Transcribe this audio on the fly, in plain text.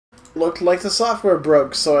looked like the software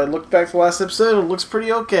broke, so I looked back to the last episode. It looks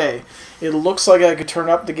pretty okay. It looks like I could turn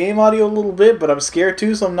up the game audio a little bit, but I'm scared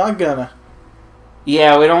too, so I'm not gonna.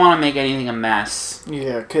 Yeah, we don't want to make anything a mess.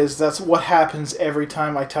 Yeah, because that's what happens every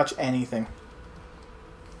time I touch anything.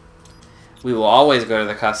 We will always go to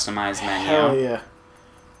the customize menu. Hell yeah.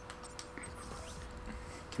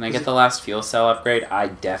 Can I get the last fuel cell upgrade? I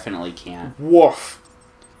definitely can. Woof.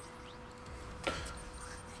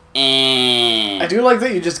 And I do like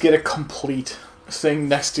that you just get a complete thing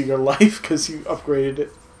next to your life because you upgraded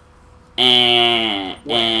it.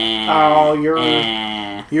 Oh,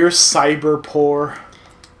 you're cyber poor.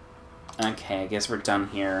 Okay, I guess we're done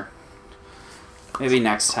here. Maybe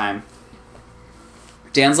next time.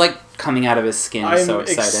 Dan's like coming out of his skin, so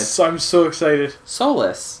excited. I'm so excited.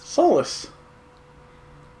 Solus.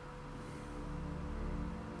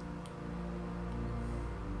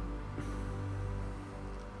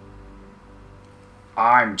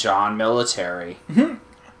 I'm John Military.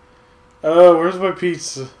 Oh, where's my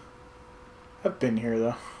pizza? I've been here,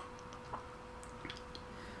 though.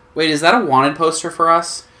 Wait, is that a wanted poster for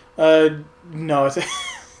us? No, I think...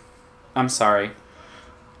 I'm sorry.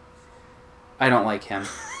 I don't like him.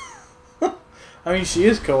 I mean, she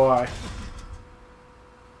is kawaii.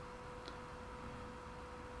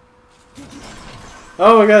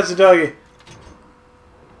 Oh my god, it's a doggy.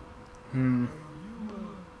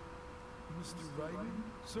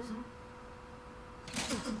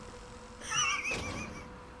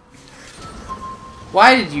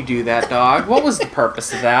 Why did you do that, dog? What was the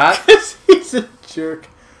purpose of that? He's a jerk.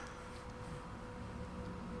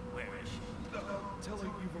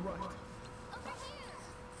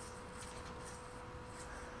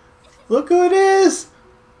 Look who it is!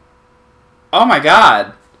 Oh my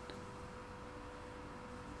god.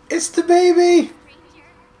 It's the baby!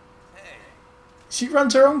 She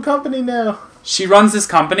runs her own company now. She runs this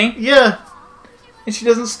company? Yeah. And she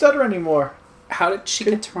doesn't stutter anymore. How did she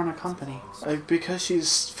get to run a company? Like, because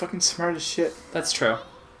she's fucking smart as shit. That's true.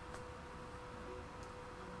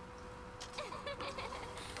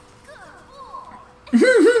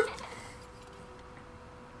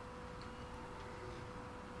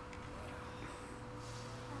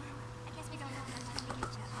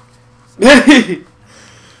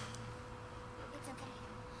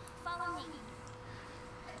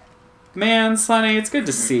 Man, Sonny, it's good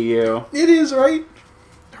to see you. It is, right?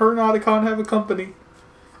 Her and Otacon have a company.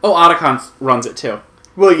 Oh, Otacon runs it too.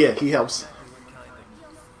 Well, yeah, he helps.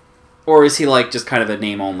 Or is he like just kind of a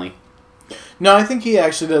name only? No, I think he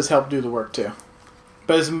actually does help do the work too.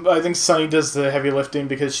 But I think Sunny does the heavy lifting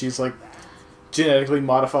because she's like genetically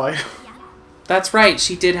modified. That's right,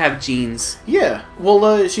 she did have genes. Yeah.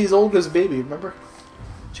 Well, she's Olga's baby, remember?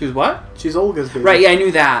 She was what? She's Olga's baby. Right, yeah, I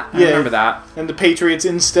knew that. I remember that. And the Patriots,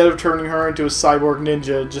 instead of turning her into a cyborg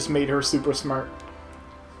ninja, just made her super smart.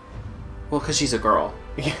 Well, because she's a girl.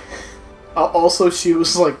 Yeah. Also, she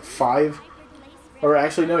was like 5. Or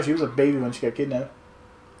actually, no, she was a baby when she got kidnapped.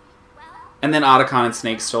 And then Otacon and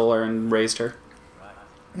Snake stole her and raised her.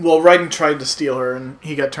 Well, Raiden tried to steal her, and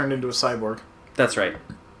he got turned into a cyborg. That's right.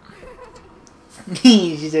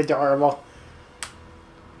 She's adorable.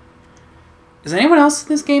 Is anyone else in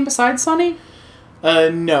this game besides Sonny?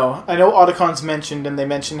 No. I know Otacon's mentioned, and they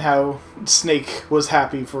mentioned how Snake was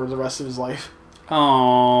happy for the rest of his life.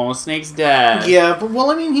 Oh, Snake's dead. Yeah, but,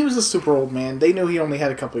 well, I mean, he was a super old man. They knew he only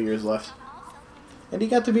had a couple years left. And he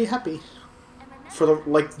got to be happy. For,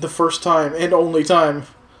 the first time, and only time.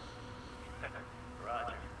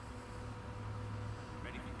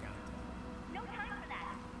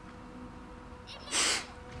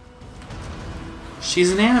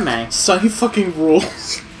 She's an anime. Sonny fucking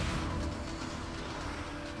rules.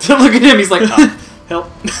 Look at him, he's like, oh. Help.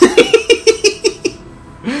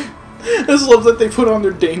 I just love that they put on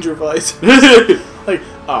their danger visors. Like,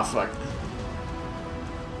 oh fuck.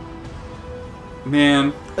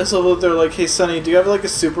 Man. I just love that they're like, hey Sonny, do you have like a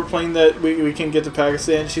super plane that we can get to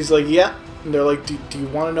Pakistan? She's like, yeah. And they're like, do you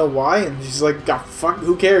want to know why? And she's like, oh, fuck,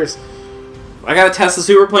 who cares? I gotta test the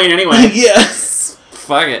super plane anyway. Yes.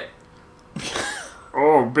 Fuck it.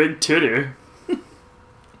 Oh, big titty.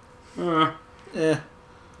 Yeah.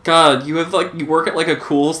 God, you work at like a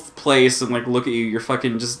cool place and like look at you, you're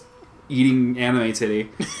fucking just eating anime titty.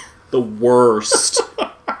 The worst.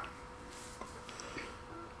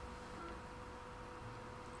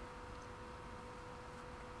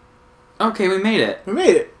 Okay, we made it. We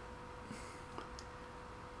made it.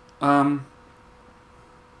 Well,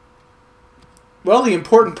 the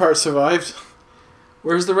important part survived.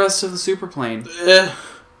 Where's the rest of the super plane? I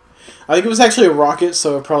think it was actually a rocket,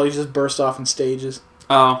 so it probably just burst off in stages.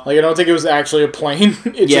 Oh. Like, I don't think it was actually a plane.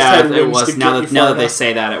 It just Yeah, had it wings was. to Now get that, you now far that they enough.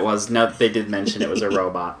 say that, it was. No, they did mention it was a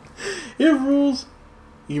robot. It rules.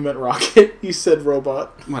 You meant rocket. You said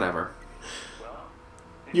robot. Whatever.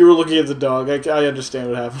 You were looking at the dog. I understand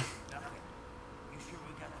what happened. You sure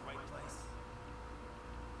we got the right place?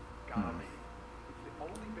 It's the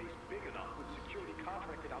only base big enough with security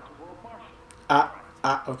contracted out to World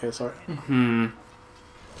Marshal. Okay, sorry.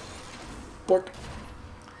 Bork.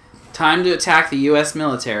 Time to attack the U.S.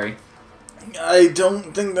 military. I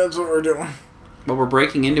don't think that's what we're doing. But we're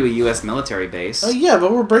breaking into a U.S. military base. Oh, yeah,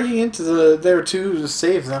 but we're breaking into there, too, to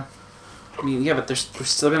save them. I mean, yeah, but we're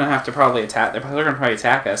still going to have to probably attack. They're going to probably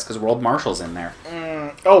attack us because World Marshal's in there.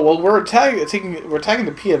 Oh, well, we're attacking the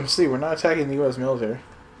PMC. We're not attacking the U.S. military.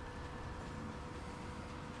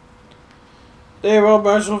 Hey, World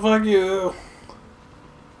Marshal, fuck you.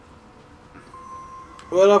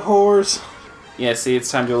 What up, whores? Yeah, see, it's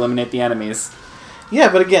time to eliminate the enemies.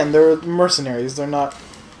 Yeah, but again, they're mercenaries. They're not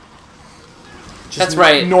just That's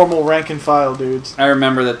right. normal rank and file dudes. I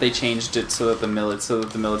remember that they changed it so that the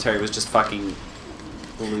military was just fucking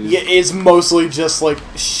loose. Yeah, it's mostly just like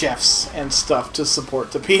chefs and stuff to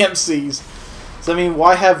support the PMCs. So, I mean,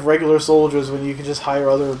 why have regular soldiers when you can just hire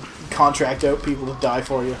other contract out people to die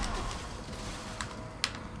for you?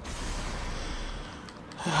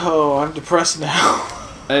 Oh, I'm depressed now.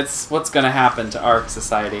 It's what's going to happen to our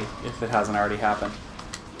society if it hasn't already happened.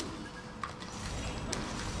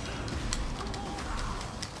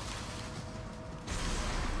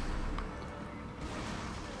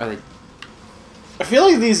 Are they? I feel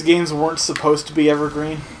like these games weren't supposed to be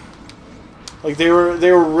evergreen. Like they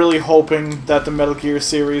were really hoping that the Metal Gear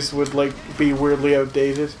series would like be weirdly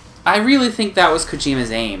outdated. I really think that was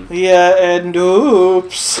Kojima's aim. Yeah, and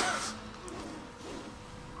oops.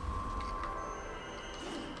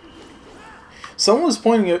 Someone was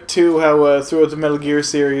pointing out too how throughout the Metal Gear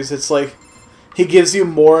series, it's like he gives you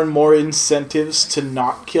more and more incentives to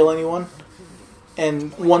not kill anyone.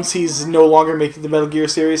 And once he's no longer making the Metal Gear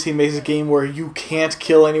series, he makes a game where you can't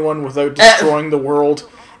kill anyone without destroying the world.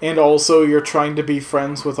 And also you're trying to be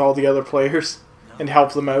friends with all the other players and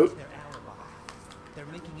help them out.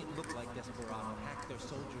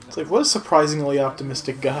 It's like, what a surprisingly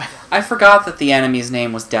optimistic guy. I forgot that the enemy's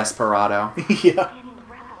name was Desperado. Yeah.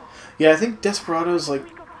 Yeah, I think Desperado's like...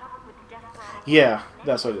 Yeah,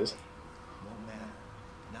 that's what it is.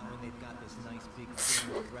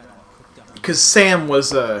 Because Sam was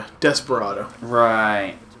Desperado.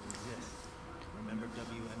 Right.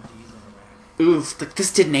 Oof,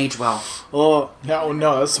 this didn't age well. Oh,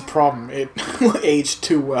 no, that's the problem. It aged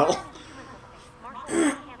too well.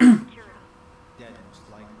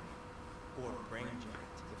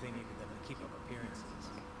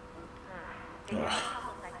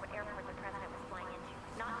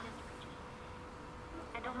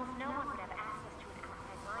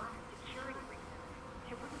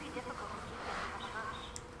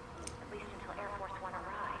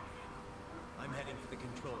 I'm heading for the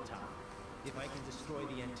control tower. If I can destroy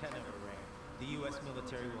the antenna array, the U.S.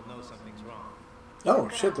 military will know something's wrong. Oh,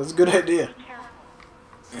 shit, that's a good idea.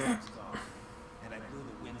 And I blew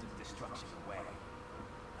the winds of destruction away.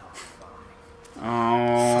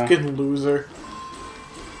 Oh. Fucking loser.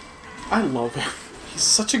 I love him. He's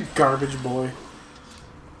such a garbage boy.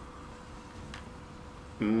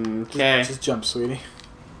 Okay. Just jump, sweetie.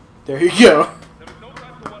 There you go. There is no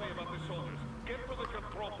time to worry about the soldiers. Get for the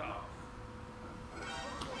control tower.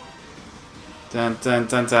 Dun dun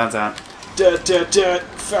dun dun dun.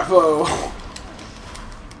 Fappo.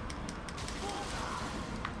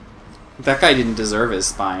 That guy didn't deserve his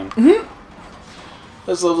spine.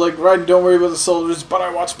 That's like, right, don't worry about the soldiers, but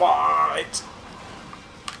I want spines.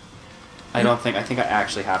 I think I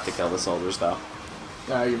actually have to kill the soldiers though.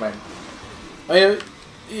 No, you might. I mean,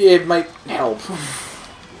 it might help.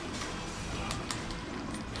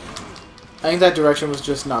 I think that direction was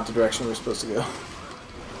just not the direction we were supposed to go.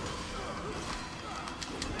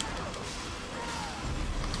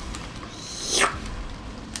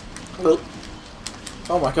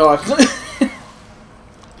 Oh my god.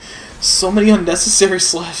 So many unnecessary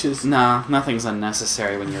slashes. Nah, nothing's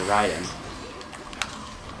unnecessary when you're riding.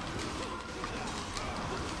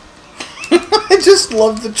 I just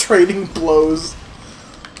love the trading blows.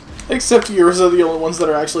 Except yours are the only ones that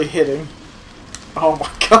are actually hitting. Oh my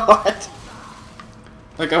god.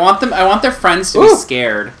 Like I want their friends to be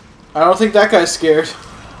scared. I don't think that guy's scared.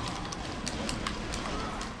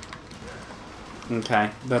 Okay,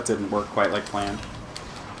 that didn't work quite like planned.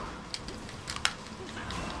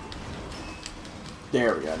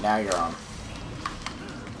 There we go, now you're on.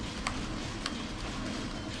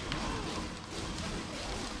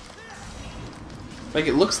 Like,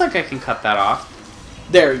 it looks like I can cut that off.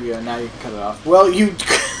 There you go, now you can cut it off. Well, you...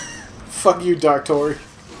 Fuck you, Doctor.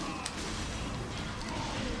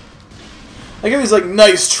 Like, he's like,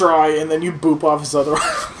 nice try, and then you boop off his other arm.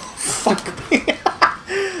 Fuck me.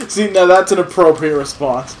 See, now that's an appropriate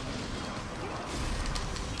response.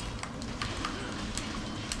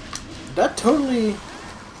 That totally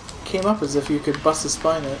came up as if you could bust his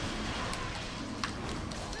spine out.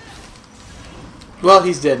 Well,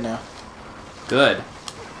 he's dead now. Good.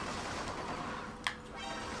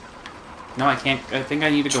 No, I can't. I think I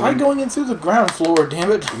need to go Try in. going in through the ground floor,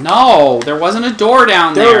 damn it. No, there wasn't a door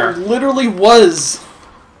down There there. literally was.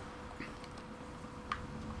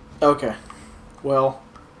 Okay. Well.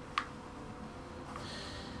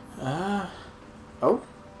 Oh,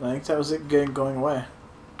 I think that was it going away.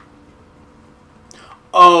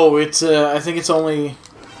 Oh, it's I think it's only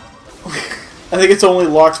I think it's only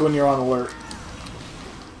locked when you're on alert.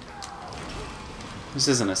 This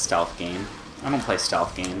isn't a stealth game. I don't play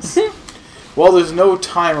stealth games. Well, there's no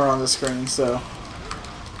timer on the screen, so.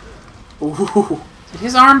 Ooh. Did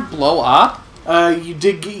his arm blow up?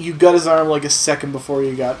 You got his arm like a second before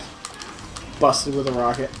you got busted with a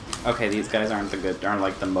rocket. Okay, these guys aren't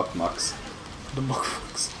like the mucks. The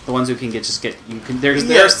mooks. The ones who can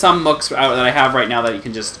there are some mooks out that I have right now that you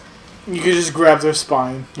can just You could just grab their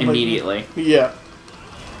spine immediately. Like, yeah.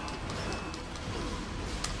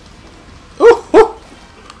 Ooh, ooh.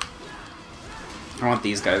 I want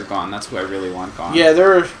these guys gone. That's who I really want gone. Yeah,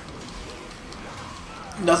 they're...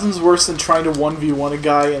 Nothing's worse than trying to 1v1 a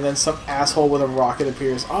guy and then some asshole with a rocket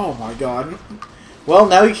appears. Oh my god. Well,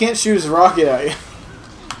 now he can't shoot his rocket at you.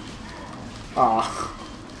 Aw.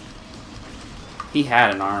 He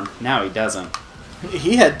had an arm. Now he doesn't.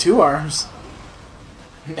 He had 2 arms.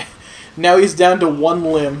 Now he's down to 1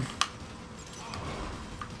 limb.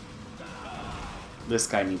 This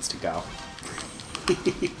guy needs to go.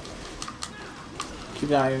 Keep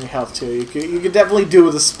an eye on your health too. You could definitely do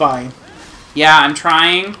with a spine. Yeah, I'm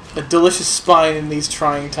trying. A delicious spine in these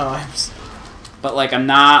trying times. But, like, I'm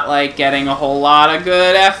not, like, getting a whole lot of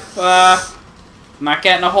good I'm not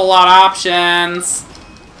getting a whole lot of options.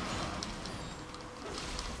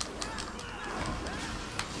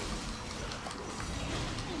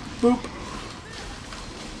 Boop.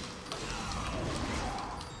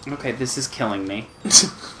 Okay, this is killing me.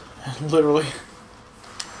 Literally.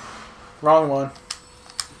 Wrong one.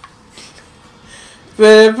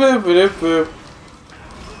 Boop, boop, boop, boop.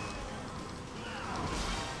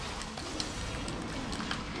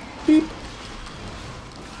 Beep.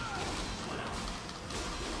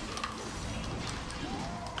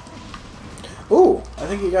 Ooh, I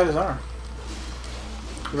think he got his arm.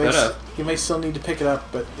 You may still need to pick it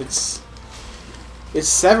up, but it's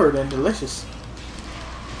severed and delicious.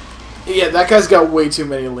 Yeah, that guy's got way too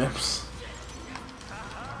many limbs.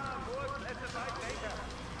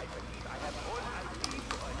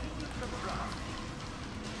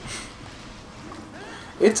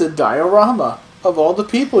 It's a diorama of all the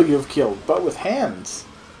people you've killed, but with hands.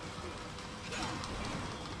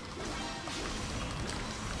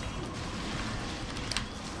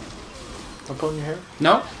 I'm pulling your hair?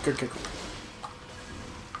 Nope. Good, good, good.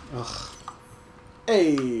 Ugh.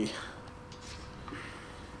 Hey.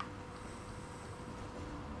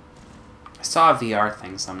 I saw a VR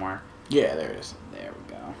thing somewhere. Yeah, there it is. There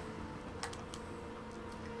we go.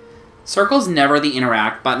 Circle's never the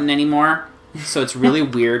interact button anymore. So it's really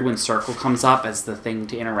weird when circle comes up as the thing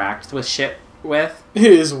to interact with shit with. It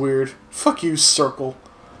is weird. Fuck you, circle.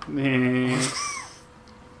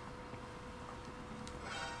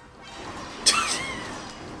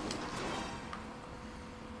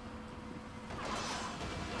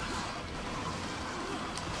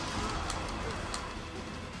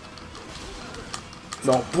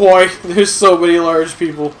 Oh boy, there's so many large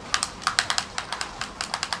people.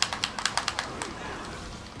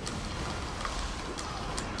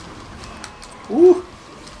 Ooh.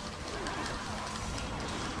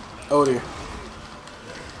 Oh dear.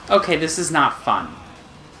 Okay, this is not fun.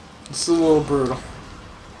 This is a little brutal.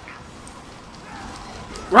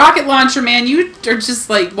 Rocket launcher, man, you are just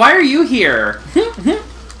like, why are you here?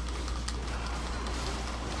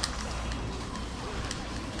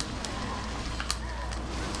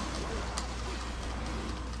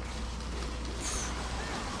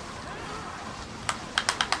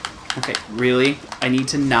 Okay, really? I need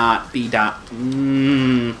to not be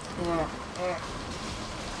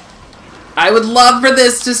I would love for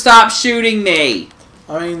this to stop shooting me.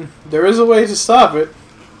 I mean, there is a way to stop it.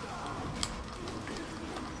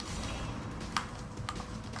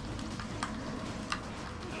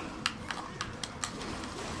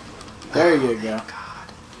 There you go. God.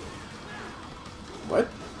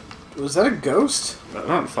 Was that a ghost?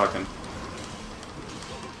 Oh, fucking.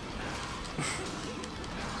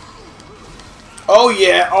 Oh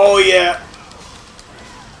yeah, oh yeah.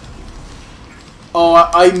 Oh,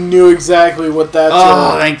 I knew exactly what that.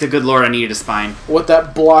 Oh, thank the good Lord! I needed a spine. What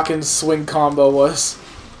that block and swing combo was.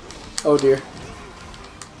 Oh dear.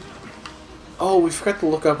 Oh, we forgot to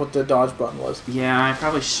look up what the dodge button was. Yeah, I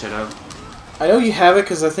probably should have. I know you have it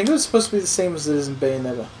because I think it was supposed to be the same as it is in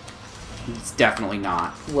Bayonetta. It's definitely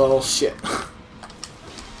not. Well, shit.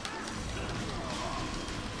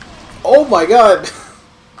 Oh my god!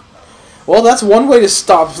 Well, that's one way to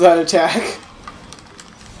stop that attack.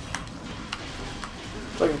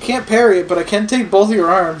 Like, I can't parry it, but I can take both of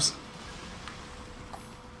your arms.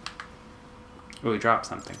 Oh, we dropped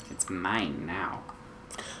something. It's mine now.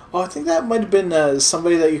 Oh, I think that might have been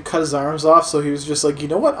somebody that you cut his arms off, so he was just like, you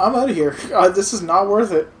know what, I'm out of here. This is not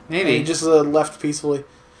worth it. Maybe. And he just left peacefully.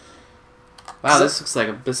 Wow, this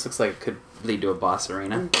looks like it could lead to a boss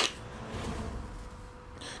arena.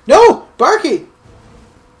 No! Barky!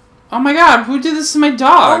 Oh my god, who did this to my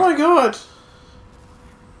dog? Oh my god!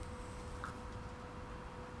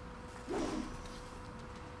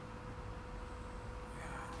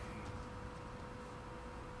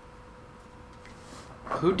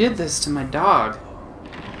 Who did this to my dog?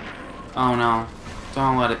 Oh no.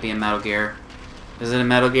 Don't let it be a Metal Gear. Is it a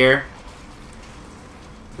Metal Gear?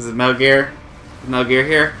 Is it Metal Gear? Is Metal Gear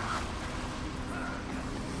here?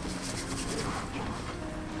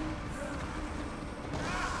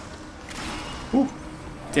 Ooh.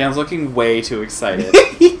 Dan's looking way too excited.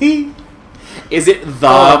 Is it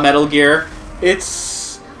the Metal Gear?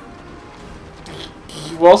 It's...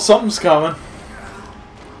 Well, something's coming.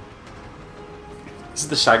 Is it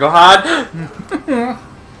the Shagohod?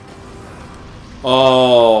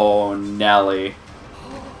 Oh, Nelly.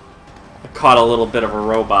 I caught a little bit of a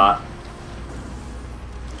robot.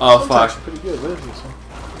 Oh, That's fuck. actually pretty good. What is this one?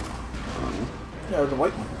 Yeah, the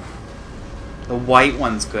white one. The white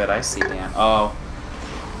one's good. I see, Dan. Oh.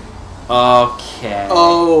 Okay.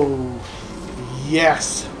 Oh,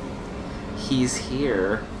 yes. He's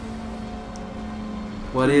here.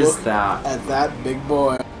 What is Look that? at that big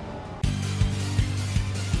boy.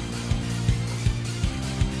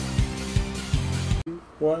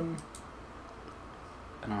 One.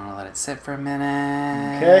 I don't want to let it sit for a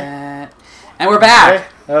minute. Okay. And we're back!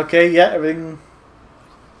 Okay, yeah, everything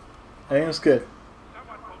was good.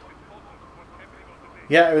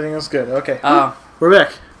 Yeah, everything was good. Okay. Oh. We're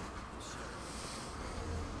back.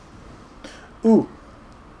 Ooh.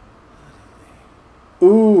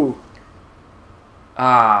 Ooh.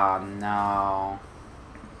 Ah, no.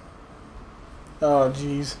 Oh,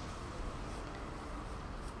 jeez.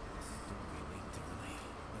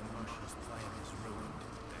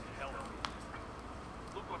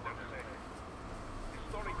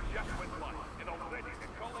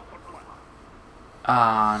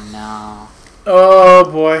 Oh, no. Oh,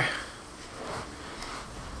 boy.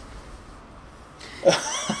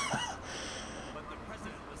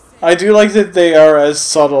 I do like that they are as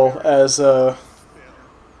subtle as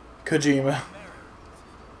Kojima.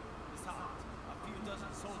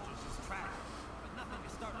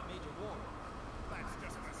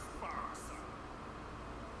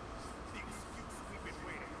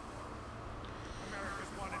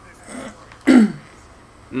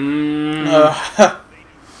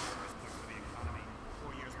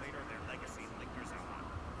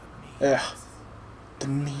 Yeah. The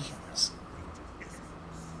memes.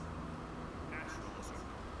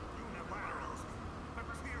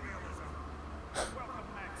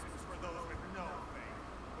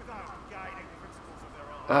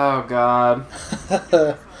 Oh, God.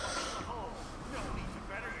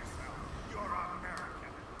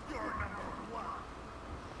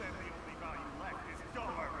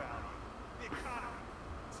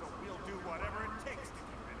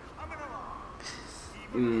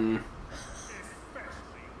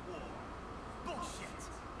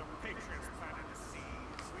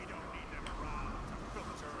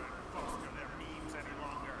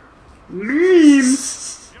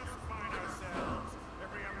 Memes!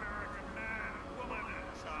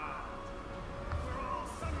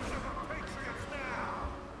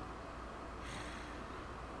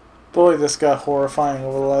 Boy, this got horrifying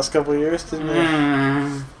over the last couple of years, didn't it?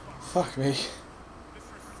 Mm. Fuck me.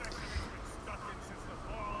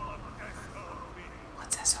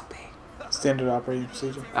 What's SOP? Standard operating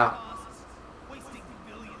procedure. Oh. Wasting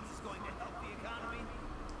billions is going to help the economy.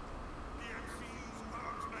 DMC's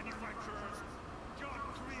arms manufacturers, job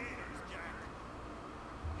creators, Jack.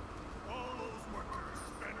 All those workers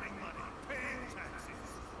spending money, paying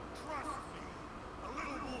taxes. Trust me, a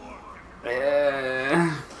little more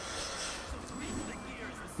can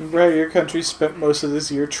Remember how your country spent most of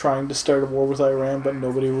this year trying to start a war with Iran, but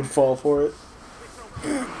nobody would fall for it?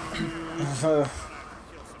 Kill civilians.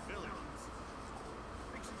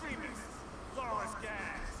 Extremists. Lawless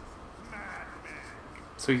gangs. Madmen.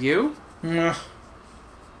 So you? Nah, Of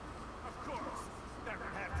course, that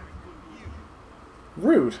would have to include you.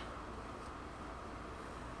 rude.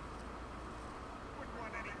 Wouldn't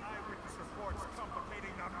want any eyewitness reports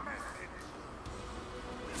complicating the message.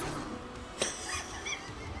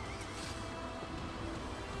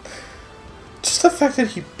 Just the fact that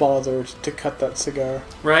he bothered to cut that cigar.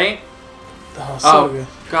 Right? Oh, so Oh, good.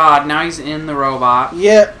 God, now he's in the robot.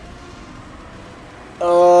 Yep.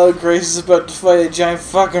 Oh, Grace is about to fight a giant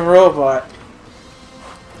fucking robot.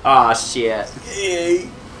 Aw, shit. Yay.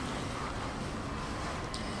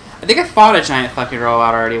 I think I fought a giant fucking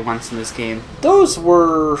robot already once in this game. Those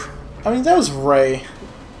were... I mean, that was Ray.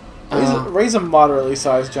 Ray's a moderately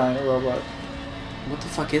sized giant robot. What the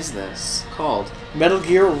fuck is this called? Metal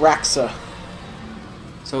Gear Raxa.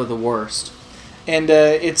 So the worst. And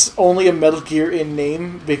it's only a Metal Gear in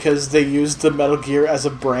name because they used the Metal Gear as a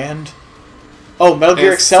brand. Oh, Metal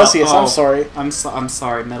Gear Excelsius, I'm sorry. I'm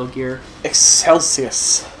sorry, Metal Gear.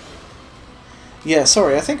 Excelsius. Yeah,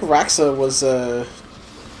 sorry, I think Raxa was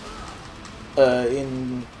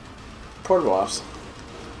in Portable Ops.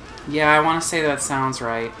 Yeah, I want to say that sounds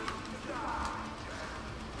right.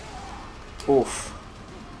 Oof.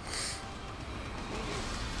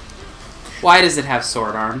 Why does it have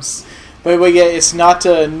sword arms? But yeah, it's not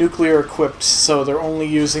nuclear equipped, so they're only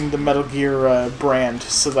using the Metal Gear brand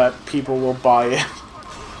so that people will buy it.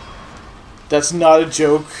 That's not a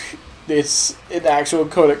joke. It's an actual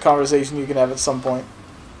codec conversation you can have at some point.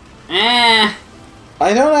 Eh.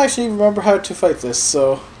 I don't actually remember how to fight this,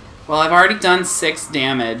 so... Well, I've already done 6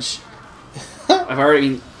 damage. I've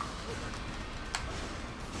already...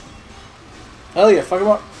 Hell yeah, fuck him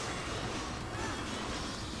up.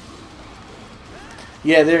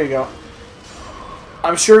 Yeah, there you go.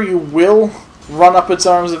 I'm sure you will run up its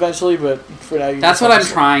arms eventually, but for now you... That's what I'm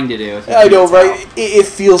trying to do. I know, right? It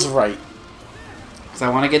feels right. Because I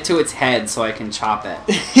want to get to its head so I can chop it.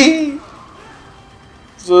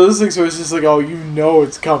 So this thing's was just like, oh, you know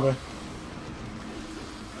it's coming.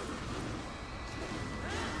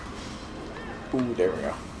 Ooh, there we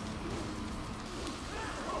go.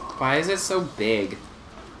 Why is it so big?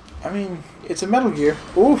 I mean, it's a Metal Gear.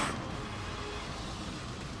 Oof.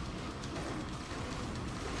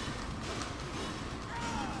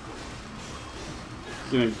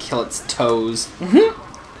 You're gonna kill its toes. Mm-hmm.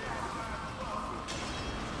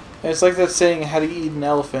 It's like that saying, how do you eat an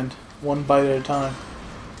elephant? One bite at a time.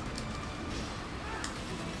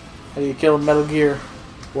 How do you kill a Metal Gear?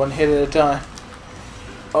 One hit at a time.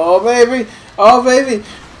 Oh, baby! Oh, baby!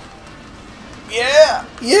 Yeah!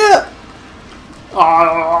 Yeah!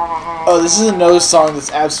 Oh, this is another song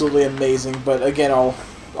that's absolutely amazing, but again,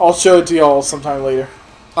 I'll show it to y'all sometime later.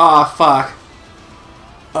 Aw, fuck.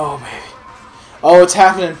 Oh, baby. Oh, it's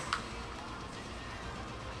happening.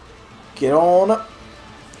 Get on up.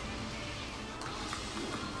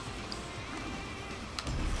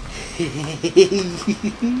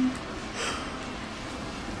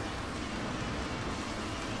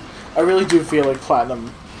 I really do feel like Platinum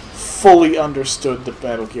fully understood the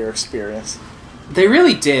Metal Gear experience. They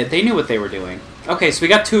really did. They knew what they were doing. Okay, so we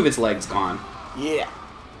got 2 of its legs gone. Yeah.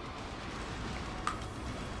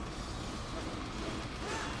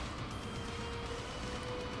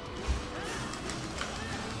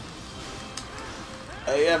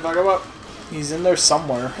 Yeah, fuck him up. He's in there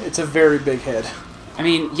somewhere. It's a very big head. I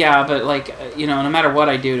mean, yeah, but like, you know, no matter what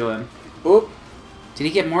I do to him. Oop. Did he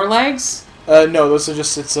get more legs? No, those are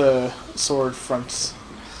just its sword fronts.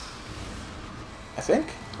 I think?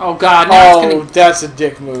 Oh god, now it's Oh, gonna... that's a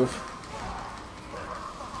dick move.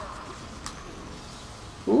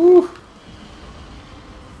 Ooh.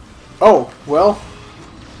 Oh, well.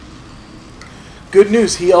 Good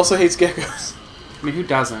news, he also hates geckos. I mean, who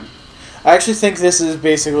doesn't? I actually think this is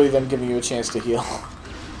basically them giving you a chance to heal.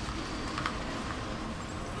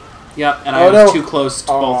 Yep, and Oh, I was no. too close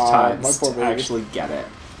to Aw, both my times poor to baby. actually get it.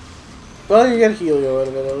 Well, you get Helio out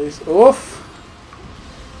of it at least. Oof.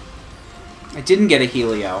 I didn't get a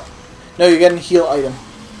Helio. No, you're getting a heal item.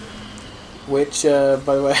 Which,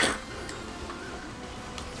 by the way...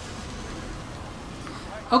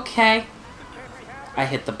 Okay. I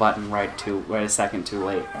hit the button right a second too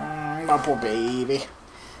late. my poor baby.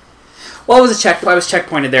 Well, it was a check. I was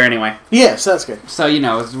checkpointed there anyway. Yes, that's good. So you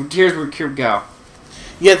know, here we go.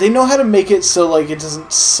 Yeah, they know how to make it so, like, it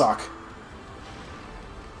doesn't suck.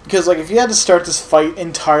 Because, like, if you had to start this fight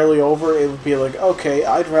entirely over, it would be like, okay,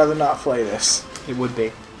 I'd rather not play this. It would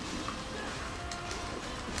be.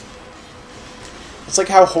 It's like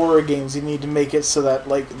how horror games, you need to make it so that,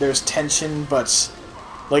 like, there's tension, but,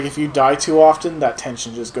 like, if you die too often, that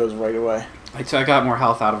tension just goes right away. I got more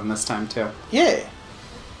health out of him this time, too. Yeah. Here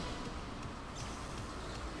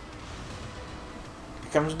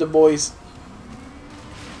comes the boys.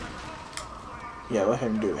 Yeah, let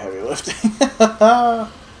him do the heavy lifting.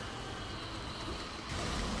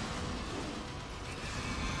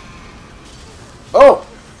 Oh!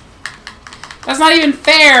 That's not even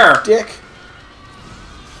fair! Dick.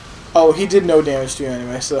 Oh, he did no damage to you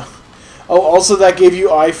anyway, so... Oh, also that gave you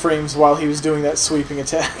iframes while he was doing that sweeping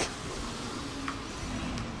attack.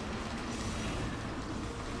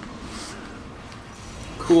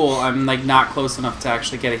 Cool, I'm like not close enough to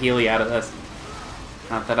actually get a Healy out of this.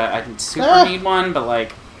 Not that I super need one, but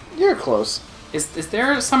like... You're close. Is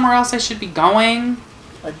there somewhere else I should be going?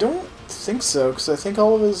 I don't think so, because I think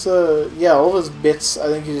all of his, yeah, all of his bits, I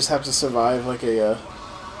think you just have to survive like a,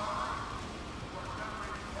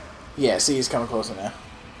 Yeah, see, he's coming closer now.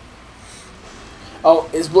 Oh,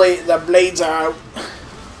 the blades are out.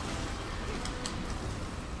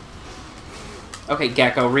 Okay,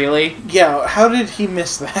 Gecko, really? Yeah, how did he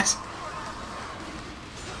miss that?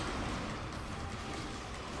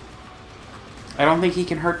 I don't think he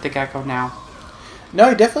can hurt the Gecko now. No,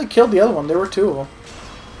 he definitely killed the other one. There were two of them.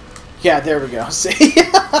 Yeah, there we go. See?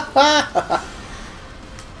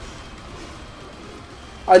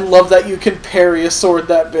 I love that you can parry a sword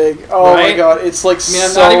that big. Oh Right? my god, it's like I mean,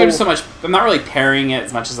 so... I'm not even so much... I'm not really parrying it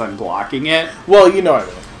as much as I'm blocking it. Well, you know what I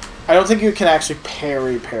mean. I don't think you can actually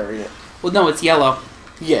parry it. Well, no, it's yellow.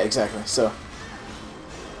 Yeah, exactly. So...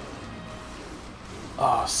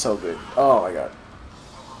 Oh, so good. Oh my god.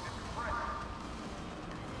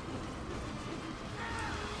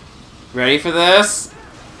 Ready for this?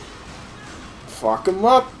 Fuck him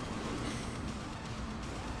up.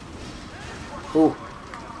 Ooh.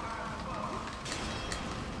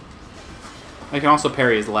 I can also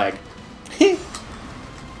parry his leg.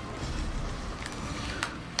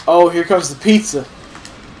 Oh, here comes the pizza.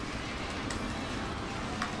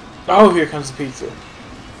 Oh, here comes the pizza.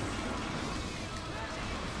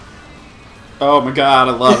 Oh my god,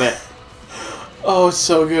 I love it. Oh, it's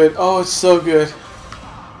so good. Oh, it's so good.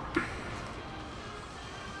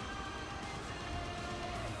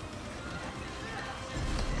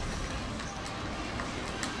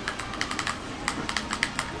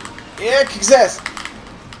 Yeah, success.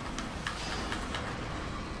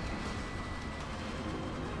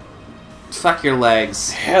 Fuck your legs.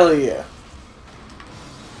 Hell yeah.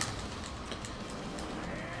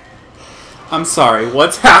 I'm sorry,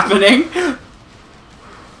 what's happening?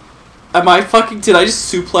 Am I fucking... Did I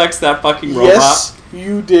just suplex that fucking robot? Yes,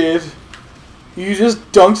 you did. You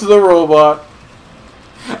just dunked the robot.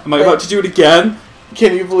 Am I about to do it again?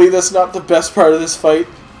 Can you believe that's not the best part of this fight?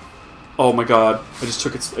 Oh my god. I just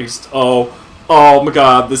took it... Oh. Oh my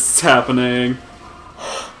god, this is happening.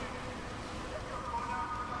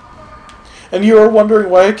 And you were wondering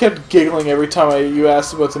why I kept giggling every time you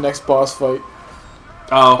asked about the next boss fight.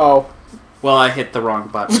 Oh. Oh. Well, I hit the wrong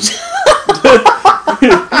button.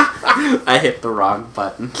 I hit the wrong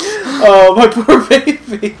button. Oh, my poor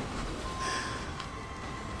baby.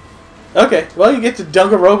 Okay, well, you get to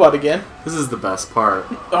dunk a robot again. This is the best part.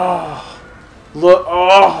 Oh. Look.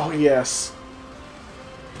 Oh, yes.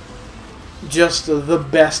 Just the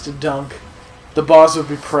best dunk. The boss would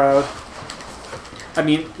be proud. I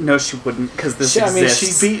mean, no, she wouldn't, because this I mean,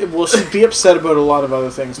 exists. she'd be upset about a lot of other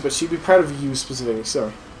things, but she'd be proud of you specifically.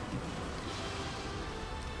 Sorry.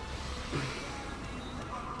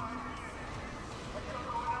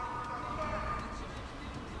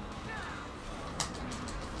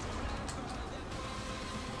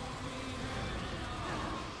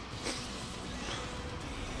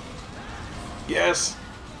 Yes.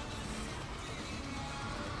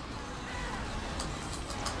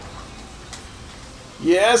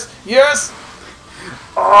 Yes! Yes!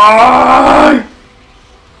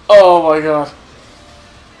 Oh my god.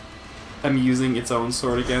 I'm using its own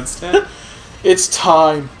sword against it. It's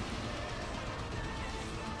time.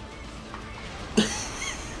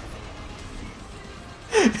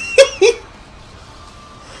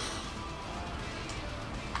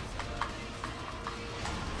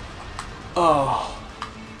 Oh.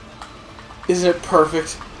 Isn't it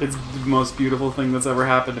perfect? It's the most beautiful thing that's ever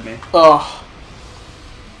happened to me. Oh.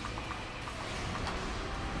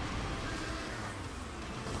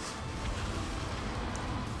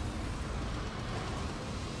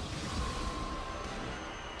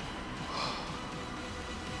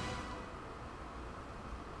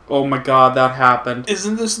 Oh my god, that happened.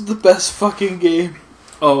 Isn't this the best fucking game?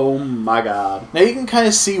 Oh my god. Now you can kind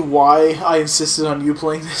of see why I insisted on you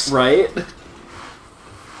playing this. Right?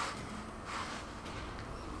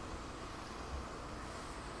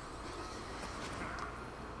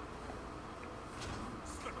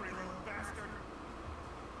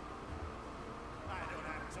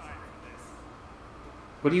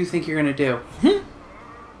 What do you think you're gonna do?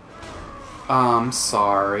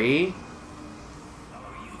 Sorry.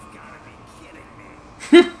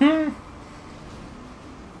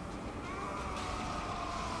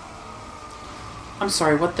 I'm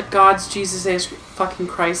sorry, what the gods, Jesus H. fucking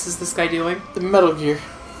Christ is this guy doing? The Metal Gear.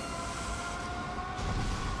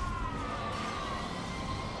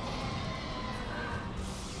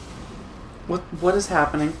 What is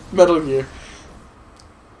happening? Metal Gear.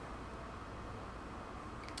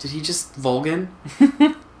 Did he just Vulcan?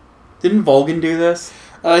 Didn't Vulcan do this?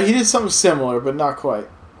 He did something similar, but not quite.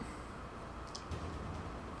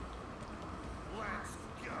 Let's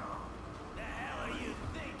go. The hell are you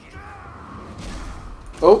thinking?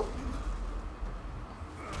 Oh,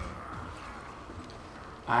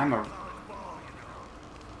 I'm a...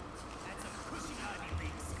 That's a pushing Ivy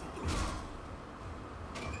League school.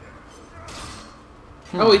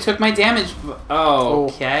 Oh, he took my damage. Oh,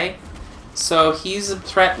 okay. So he's a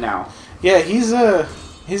threat now. yeah, he's got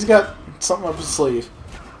something up his sleeve.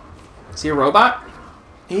 Is he a robot?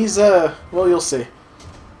 He's well, you'll see.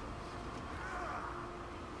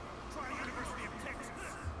 Try University of Texas.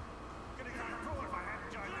 Getting on tour if I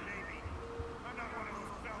hadn't joined the Navy. I'm not one of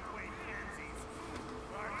those beltway pansies.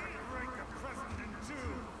 I could break the president in two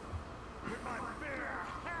with my bare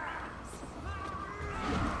hands.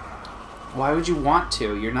 Why would you want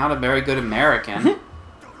to? You're not a very good American.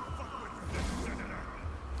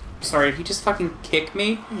 Sorry, did he just fucking kick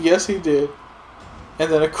me? Yes, he did. And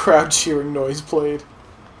then a crowd cheering noise played.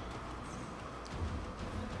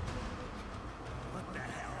 What the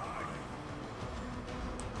hell are you?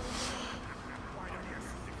 Why don't you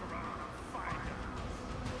stick around and find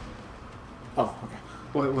out? Oh, okay.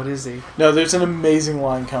 What is he? No, there's an amazing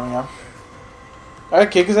line coming up.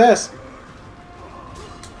 Alright, kick his ass.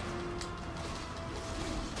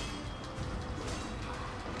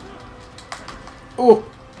 Oh.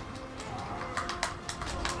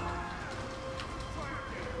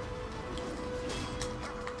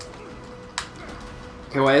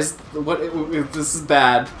 Okay, why is... This is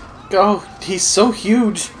bad. Oh, he's so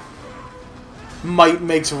huge. Might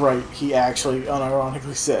makes right, he actually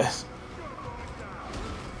unironically says.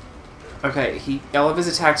 Okay, all of his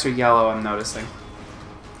attacks are yellow, I'm noticing.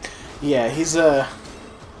 Yeah, he's Like,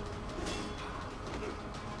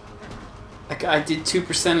 I did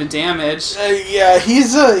 2% of damage. yeah,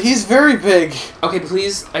 he's very big. Okay,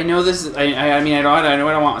 please, I know this is... I mean, I know I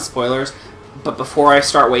don't want spoilers, but before I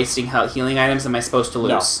start wasting healing items, am I supposed to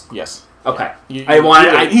lose? No. Yes. Okay. You- I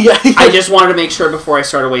wanted... yeah. I just wanted to make sure before I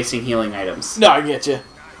started wasting healing items. No, I get you.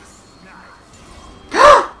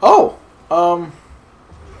 Oh,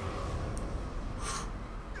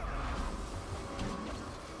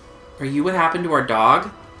 Are you what happened to our dog?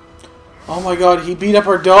 oh my God, he beat up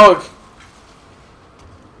our dog.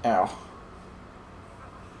 Ow.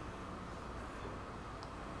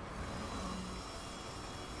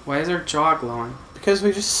 Why is our jaw glowing? Because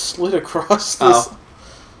we just slid across this. Oh.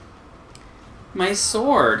 My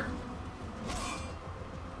sword.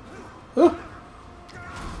 Oh.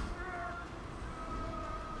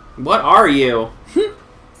 What are you?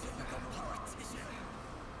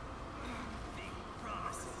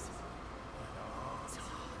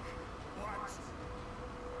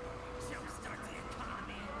 Jumpstart the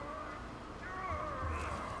economy.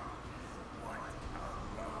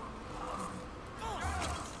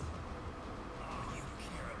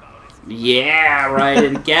 Yeah, right, I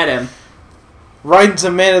didn't get him. Raiden's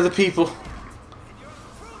a man of the people. You've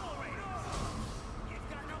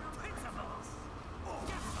got no principles.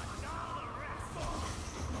 Just like all the rest.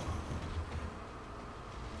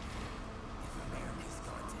 If America's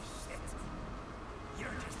gone to shit,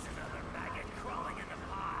 you're just another maggot crawling in the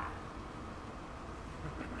pie.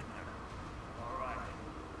 All right,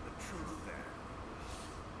 the truth then.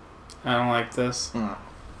 I don't like this.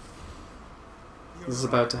 This is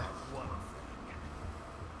about to... One thing.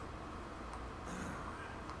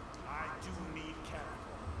 I do need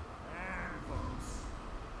capital and votes.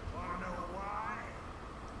 Wanna know why?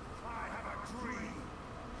 I have a dream.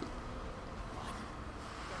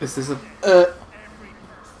 Is this a... Every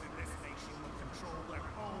person in this nation will control their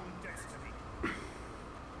own destiny.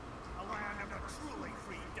 A land of the truly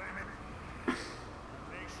free, damn it. A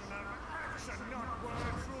nation of action, not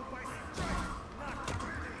words ruled by strength, not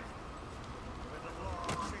tyranny. Where the law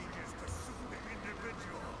changes to suit the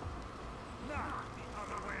individual, not the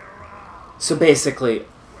other way around. So basically,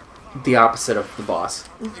 the opposite of the boss.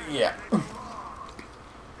 Yeah.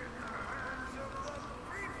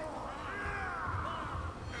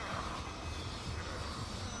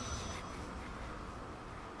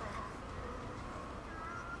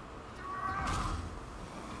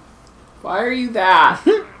 Why are you that?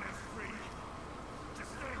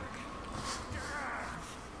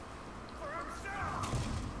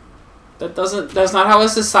 That's not how a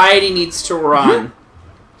society needs to run.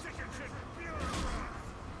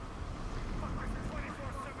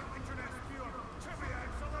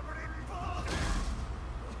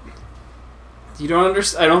 You don't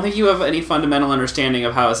understand. I don't think you have any fundamental understanding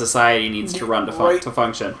of how a society needs to run to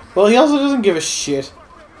function. Well, he also doesn't give a shit.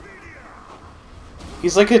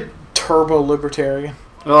 He's like a turbo libertarian.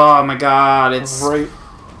 Oh my god, it's right.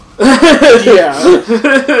 Yeah.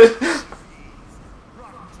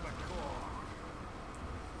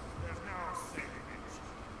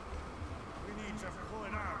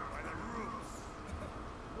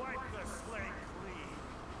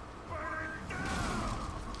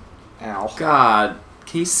 Ow. God,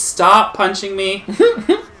 can you stop punching me?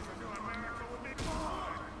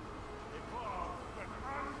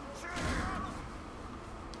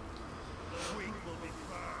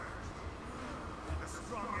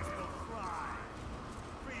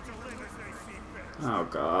 Oh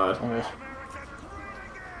god.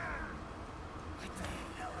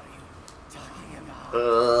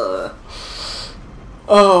 Ugh.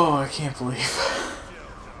 Oh, I can't believe.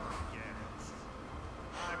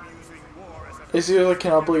 I seriously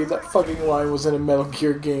cannot believe that fucking line was in a Metal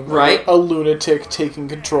Gear game. Right? A lunatic taking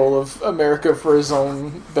control of America for his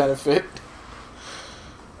own benefit.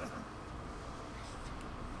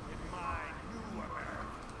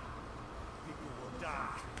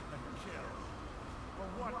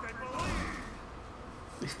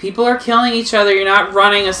 If people are killing each other, you're not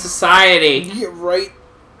running a society. Yeah, right.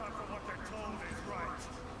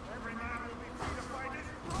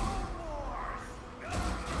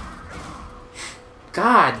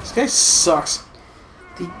 God. This guy sucks.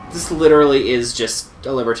 This literally is just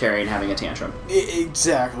a libertarian having a tantrum.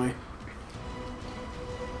 Exactly.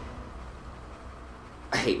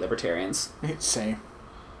 I hate libertarians. Same.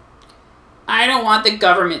 I don't want the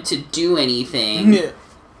government to do anything. Yeah.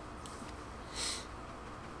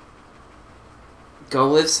 Go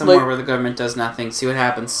live somewhere where the government does nothing. See what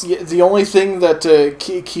happens. Yeah, the only thing that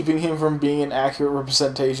keeping him from being an accurate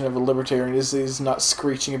representation of a libertarian is he's not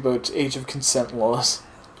screeching about age of consent laws.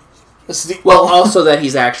 That's the also that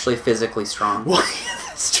he's actually physically strong. Well, yeah,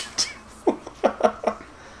 that's true too.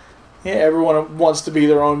 Yeah, everyone wants to be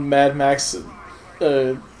their own Mad Max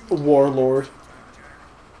warlord,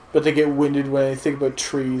 but they get winded when they think about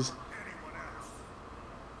trees.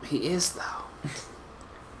 He is, though.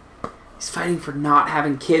 He's fighting for not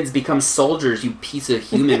having kids become soldiers, you piece of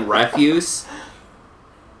human refuse.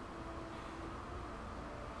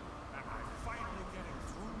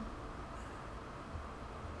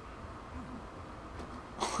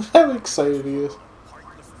 How excited he is.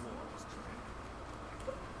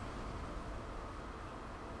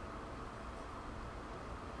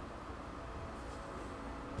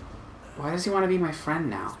 Why does he want to be my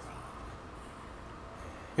friend now?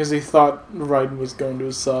 Because he thought Raiden was going to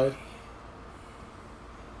his side.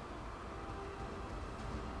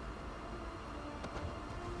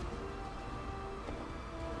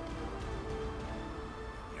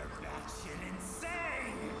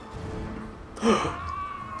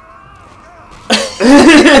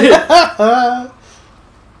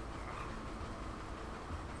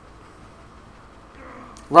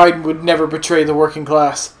 Raiden would never betray the working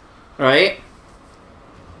class. Right?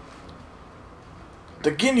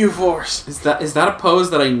 The Ginyu Force! Is that a pose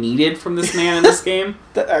that I needed from this man in this game?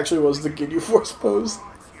 That actually was the Ginyu Force pose.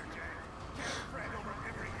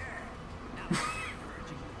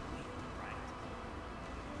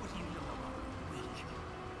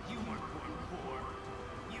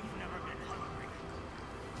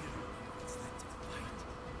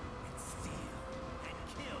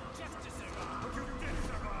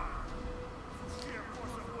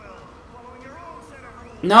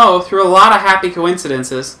 No, through a lot of happy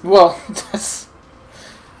coincidences. Well, that's...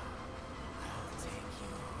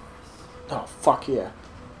 Oh, fuck yeah.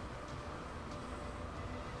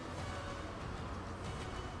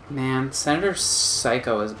 Man, Senator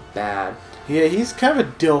Psycho is bad. Yeah, he's kind of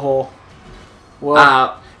a dillhole.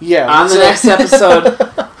 Well, yeah. On the next episode,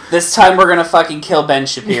 this time we're gonna fucking kill Ben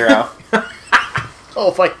Shapiro.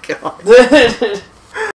 Oh my god.